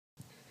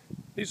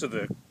These are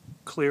the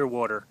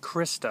Clearwater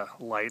Krista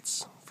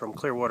lights from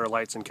Clearwater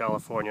Lights in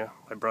California.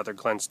 My brother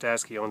Glenn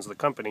Stasky owns the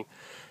company,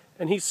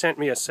 and he sent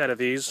me a set of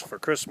these for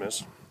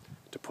Christmas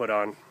to put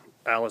on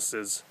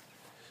Alice's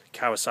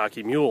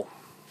Kawasaki Mule.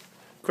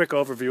 Quick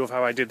overview of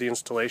how I did the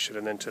installation,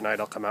 and then tonight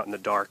I'll come out in the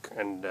dark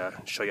and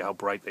show you how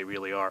bright they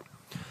really are.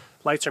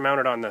 Lights are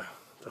mounted on the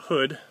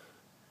hood,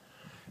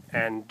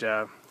 and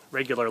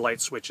regular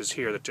light switches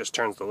here that just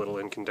turns the little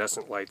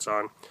incandescent lights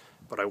on,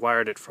 but I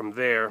wired it from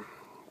there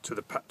to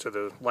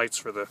the lights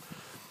for the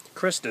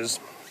Kristas.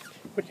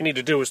 What you need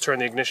to do is turn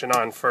the ignition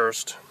on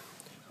first,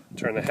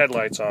 turn the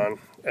headlights on,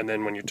 and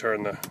then when you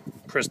turn the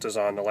Kristas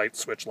on, the light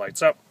switch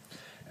lights up.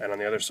 And on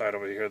the other side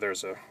over here,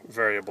 there's a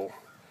variable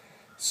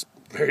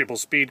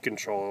speed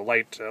control,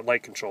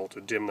 light control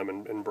to dim them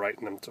and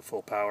brighten them to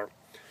full power.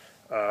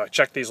 I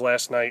checked these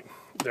last night.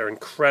 They're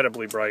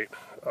incredibly bright,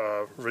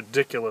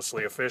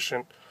 ridiculously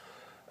efficient,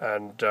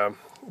 and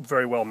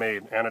very well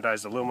made.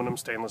 Anodized aluminum,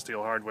 stainless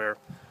steel hardware,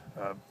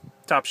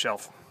 top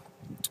shelf.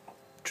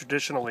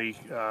 Traditionally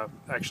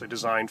actually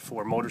designed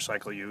for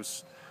motorcycle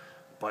use,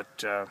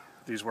 but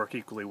these work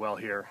equally well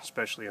here,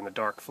 especially in the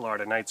dark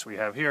Florida nights we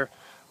have here.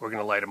 We're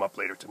going to light them up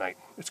later tonight.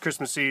 It's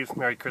Christmas Eve.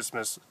 Merry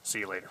Christmas. See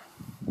you later.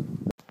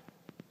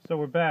 So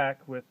we're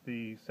back with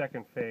the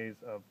second phase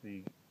of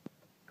the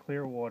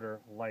Clearwater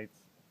Lights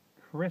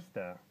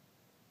Krista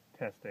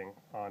testing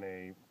on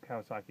a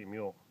Kawasaki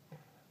Mule.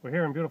 We're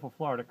here in beautiful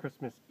Florida,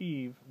 Christmas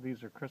Eve.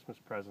 These are Christmas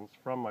presents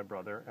from my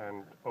brother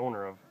and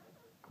owner of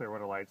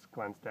Clearwater Lights,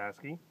 Glenn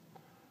Stasky.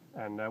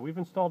 And we've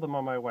installed them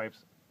on my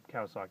wife's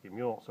Kawasaki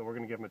Mule, so we're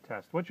going to give them a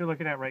test. What you're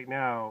looking at right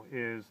now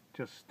is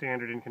just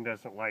standard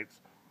incandescent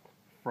lights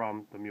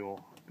from the Mule.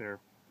 They're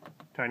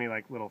tiny,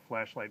 like little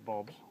flashlight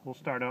bulbs. We'll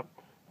start up,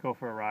 go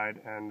for a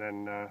ride, and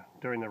then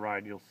during the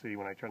ride you'll see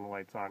when I turn the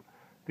lights on.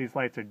 These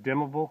lights are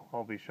dimmable.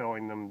 I'll be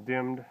showing them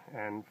dimmed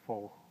and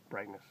full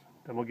brightness.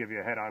 Then we'll give you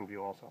a head-on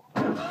view also.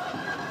 You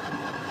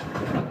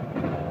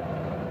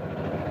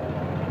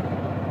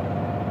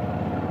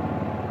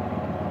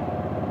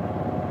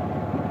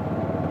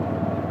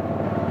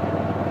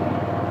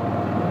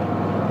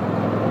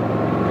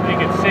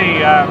can see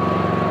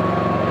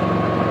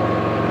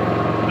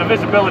the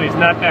visibility is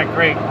not that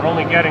great. We're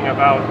only getting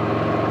about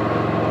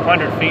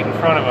 100 feet in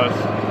front of us.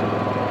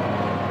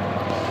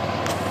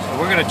 So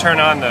we're going to turn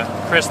on the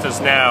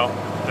Kristas now.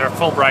 They're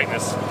full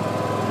brightness.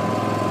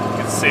 You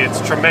can see it's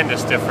a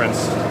tremendous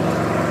difference.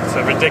 It's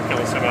a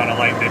ridiculous amount of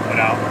light they put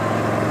out.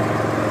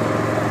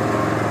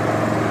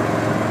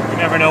 You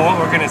never know what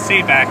we're going to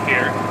see back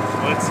here.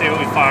 So let's see what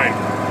we find.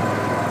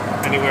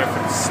 Anywhere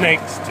from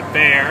snakes to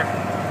bear.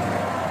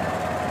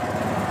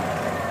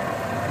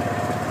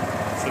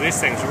 So these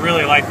things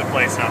really light the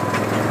place up.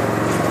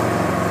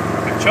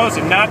 I've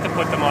chosen not to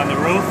put them on the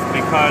roof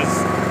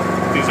because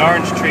these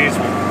orange trees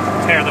will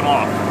tear them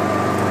off.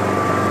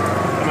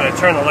 I'm going to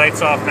turn the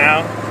lights off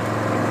now.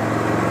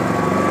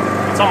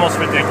 It's almost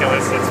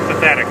ridiculous. It's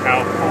pathetic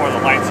how poor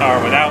the lights are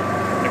without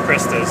the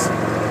Kristas.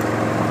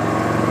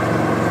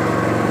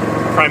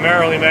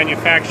 Primarily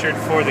manufactured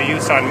for the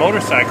use on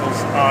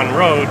motorcycles on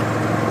road,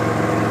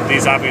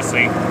 these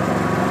obviously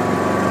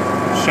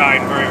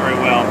shine very, very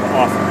well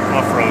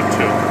off-road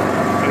too.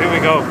 So here we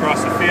go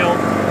across the field.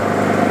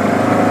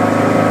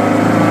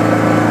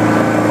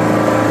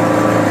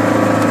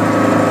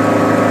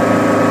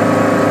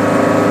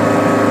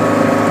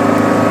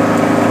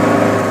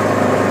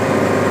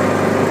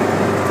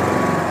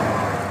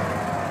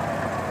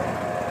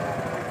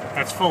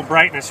 That's full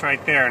brightness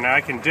right there. Now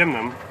I can dim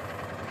them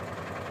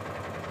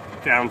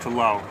down to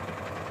low,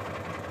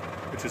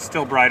 which is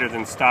still brighter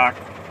than stock,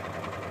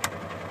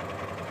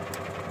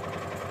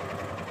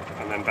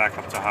 and then back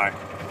up to high.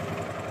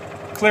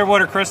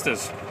 Clearwater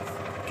Kristas.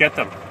 Get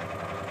them.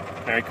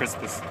 Merry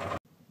Christmas.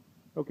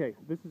 Okay,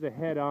 this is a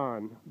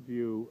head-on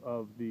view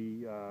of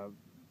the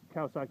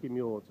Kawasaki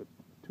Mule. It's a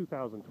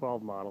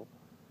 2012 model,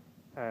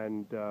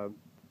 and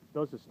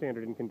those are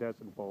standard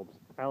incandescent bulbs.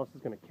 Alice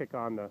is going to kick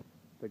on the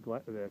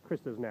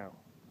Kristas now.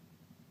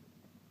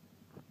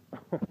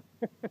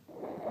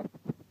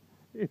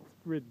 It's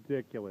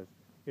ridiculous.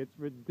 It's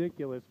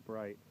ridiculous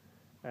bright.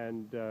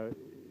 And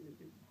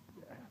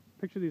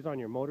picture these on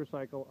your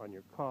motorcycle, on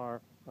your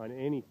car, on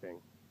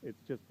anything.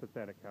 It's just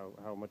pathetic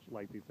how much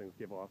light these things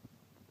give off.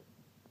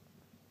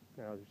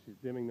 Now she's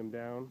dimming them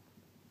down.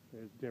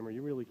 There's dimmer.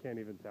 You really can't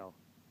even tell.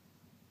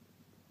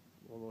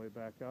 All the way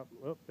back up.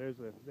 Oh,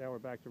 now we're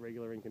back to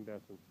regular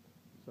incandescence.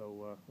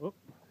 So,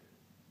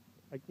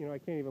 I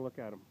can't even look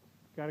at them.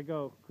 Gotta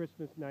go.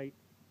 Christmas night.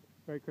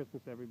 Merry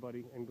Christmas,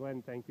 everybody. And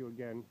Glenn, thank you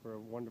again for a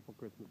wonderful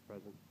Christmas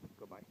present.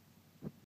 Goodbye.